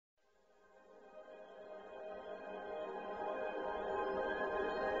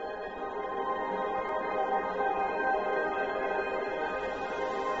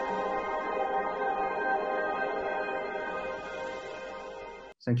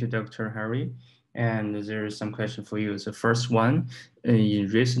Thank you, Dr. Harry. And there is some question for you. The first one, in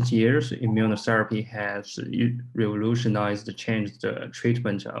recent years, immunotherapy has revolutionized, changed the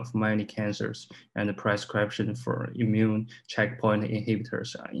treatment of many cancers, and the prescription for immune checkpoint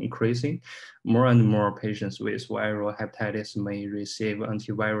inhibitors are increasing. More and more patients with viral hepatitis may receive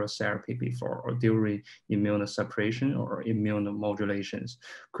antiviral therapy before or during immunosuppression or immunomodulations.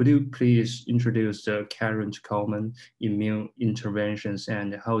 Could you please introduce the current common immune interventions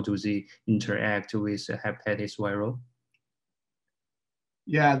and how do they interact with the hepatitis viral?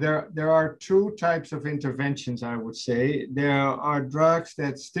 Yeah, there are two types of interventions, I would say. There are drugs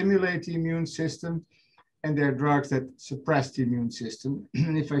that stimulate the immune system, and there are drugs that suppress the immune system.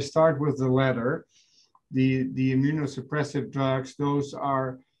 If I start with the latter, the immunosuppressive drugs, those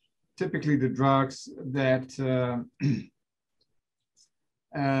are typically the drugs that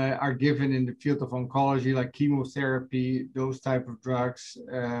are given in the field of oncology, like chemotherapy, those type of drugs,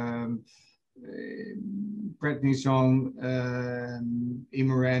 prednisone,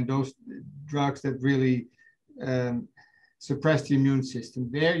 imuran, those drugs that really suppress the immune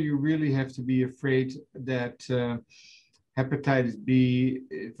system. There you really have to be afraid that hepatitis B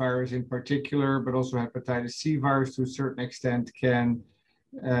virus in particular, but also hepatitis C virus to a certain extent can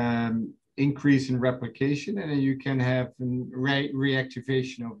increase in replication, and then you can have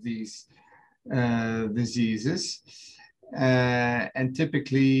reactivation of these diseases. And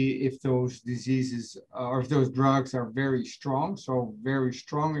typically, if those diseases or if those drugs are very strong, so very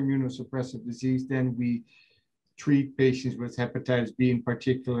strong immunosuppressive disease, then we treat patients with hepatitis B in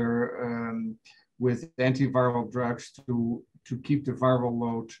particular with antiviral drugs to keep the viral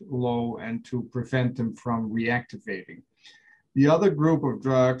load low and to prevent them from reactivating. The other group of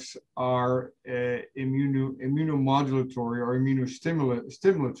drugs are immunomodulatory or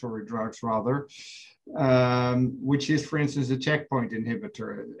immunostimulatory drugs, rather, which is, for instance, a checkpoint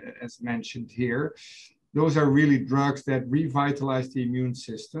inhibitor, as mentioned here. Those are really drugs that revitalize the immune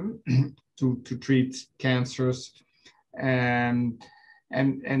system to treat cancers. And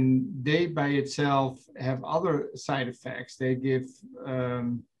they by itself have other side effects. They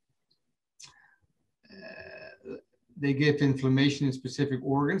give inflammation in specific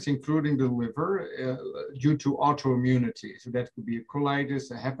organs, including the liver, due to autoimmunity. So that could be a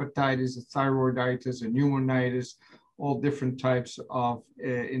colitis, a hepatitis, a thyroiditis, a pneumonitis, all different types of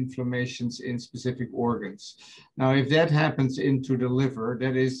inflammations in specific organs. Now, if that happens into the liver,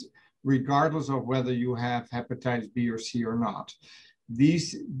 that is regardless of whether you have hepatitis B or C or not.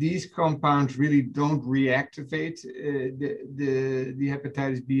 These compounds really don't reactivate the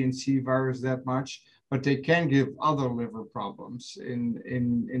hepatitis B and C virus that much, but they can give other liver problems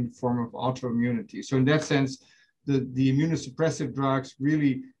in form of autoimmunity. So in that sense, the immunosuppressive drugs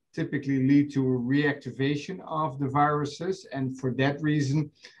really typically lead to a reactivation of the viruses, and for that reason,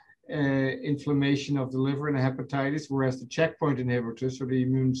 inflammation of the liver and hepatitis, whereas the checkpoint inhibitors or the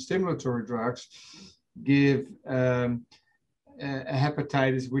immune stimulatory drugs give a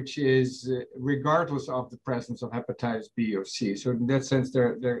hepatitis which is regardless of the presence of hepatitis B or C. So in that sense,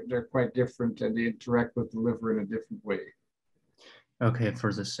 they're quite different and they interact with the liver in a different way. Okay,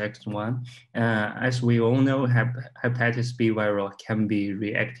 for the second one, as we all know, hepatitis B viral can be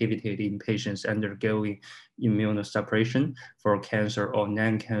reactivated in patients undergoing immunosuppression for cancer or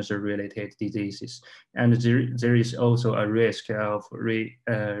non-cancer related diseases. And there is also a risk of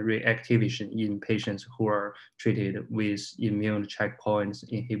reactivation in patients who are treated with immune checkpoint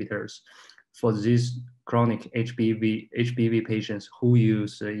inhibitors. For these chronic HBV patients who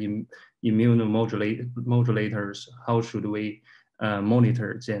use immunomodulators, how should we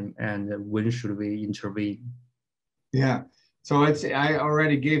monitor them and when should we intervene? Yeah, so I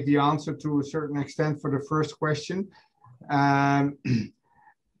already gave the answer to a certain extent for the first question.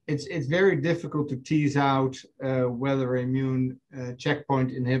 It's very difficult to tease out whether immune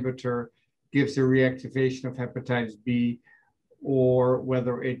checkpoint inhibitor gives a reactivation of hepatitis B or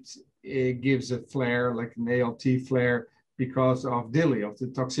whether it gives a flare, like an ALT flare, because of DILI, of the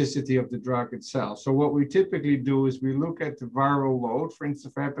toxicity of the drug itself. So what we typically do is we look at the viral load, for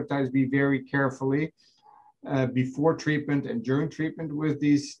instance, for hepatitis B, very carefully before treatment and during treatment with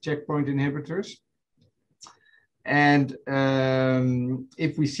these checkpoint inhibitors. And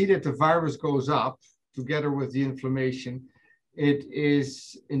if we see that the virus goes up together with the inflammation, it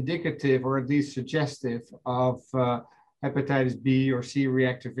is indicative or at least suggestive of hepatitis B or C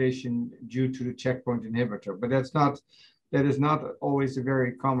reactivation due to the checkpoint inhibitor. But that is not always a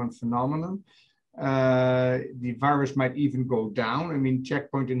very common phenomenon. The virus might even go down. I mean,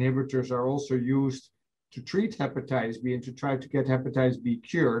 checkpoint inhibitors are also used to treat hepatitis B and to try to get hepatitis B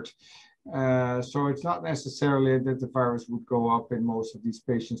cured. So it's not necessarily that the virus would go up in most of these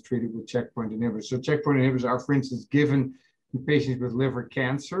patients treated with checkpoint inhibitors. So checkpoint inhibitors are, for instance, given in patients with liver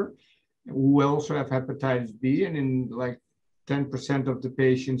cancer who also have hepatitis B, and in like 10% of the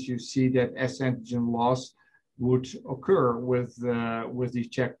patients, you see that S antigen loss would occur with these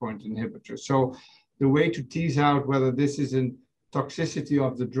checkpoint inhibitors. So the way to tease out whether this is a toxicity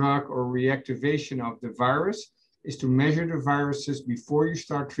of the drug or reactivation of the virus is to measure the viruses before you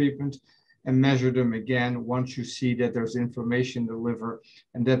start treatment and measure them again once you see that there's inflammation in the liver.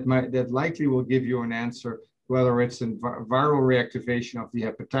 And that likely will give you an answer whether it's a viral reactivation of the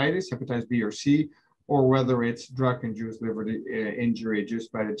hepatitis B or C, or whether it's drug-induced liver injury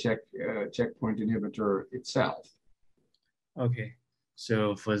just by the checkpoint inhibitor itself. Okay.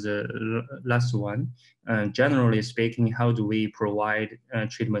 So for the last one, generally speaking, how do we provide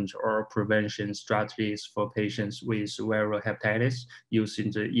treatment or prevention strategies for patients with viral hepatitis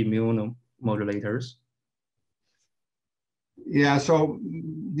using the immunomodulators? Yeah, so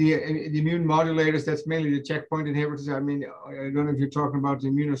the immune modulators, that's mainly the checkpoint inhibitors. I mean, I don't know if you're talking about the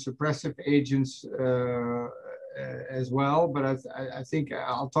immunosuppressive agents as well, but I think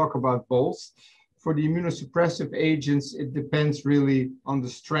I'll talk about both. For the immunosuppressive agents, it depends really on the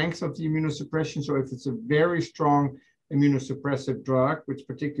strength of the immunosuppression. So if it's a very strong immunosuppressive drug, which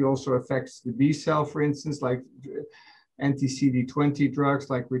particularly also affects the B cell, for instance, like anti-CD20 drugs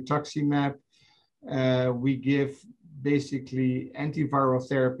like rituximab, we give basically antiviral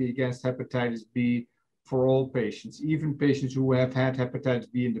therapy against hepatitis B for all patients, even patients who have had hepatitis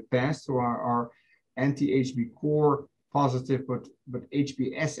B in the past, who are anti-HB core positive, but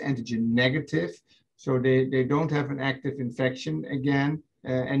HBs antigen negative. So they don't have an active infection again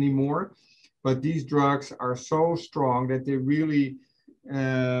anymore. But these drugs are so strong that they really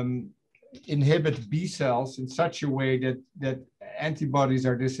inhibit B cells in such a way that antibodies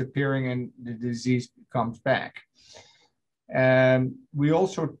are disappearing and the disease comes back. We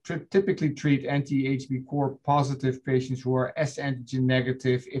also typically treat anti-HB core positive patients who are S antigen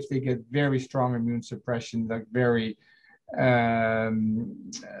negative if they get very strong immune suppression, like very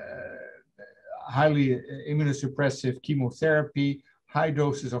highly immunosuppressive chemotherapy, high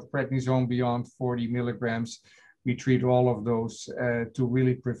doses of prednisone beyond 40 milligrams. We treat all of those to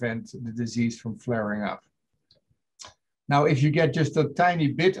really prevent the disease from flaring up. Now, if you get just a tiny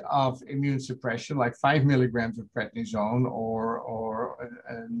bit of immune suppression, like 5 milligrams of prednisone or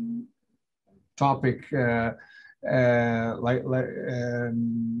topic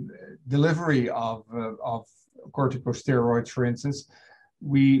delivery of corticosteroids, for instance,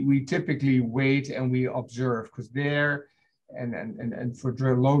 we typically wait and we observe, because there and for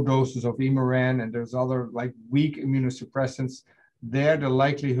low doses of Imuran and there's other like weak immunosuppressants, there the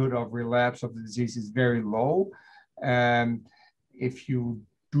likelihood of relapse of the disease is very low. If you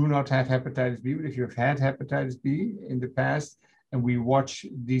do not have hepatitis B, but if you've had hepatitis B in the past, and we watch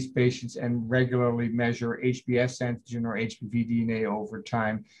these patients and regularly measure HBs antigen or HBV DNA over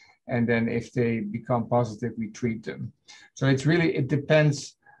time, and then if they become positive, we treat them. So it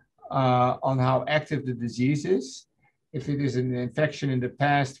depends on how active the disease is. If it is an infection in the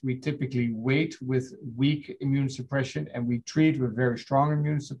past, we typically wait with weak immune suppression and we treat with very strong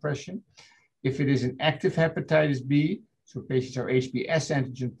immune suppression. If it is an active hepatitis B, so patients are HBs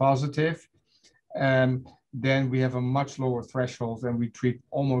antigen positive, then we have a much lower threshold and we treat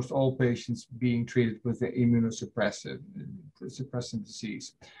almost all patients being treated with the immunosuppressant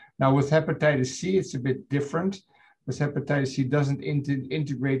disease. Now with hepatitis C, it's a bit different. Because hepatitis C doesn't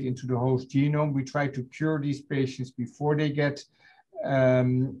integrate into the host genome. We try to cure these patients before they get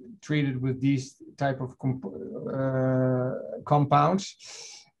treated with these type of compounds.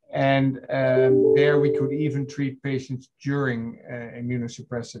 And there we could even treat patients during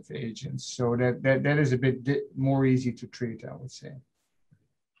immunosuppressive agents. So that is a bit more easy to treat, I would say.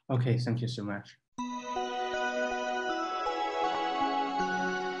 Okay, thank you so much.